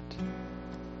for that.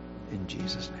 In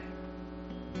Jesus'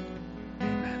 name.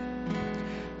 Amen.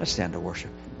 Let's stand to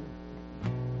worship.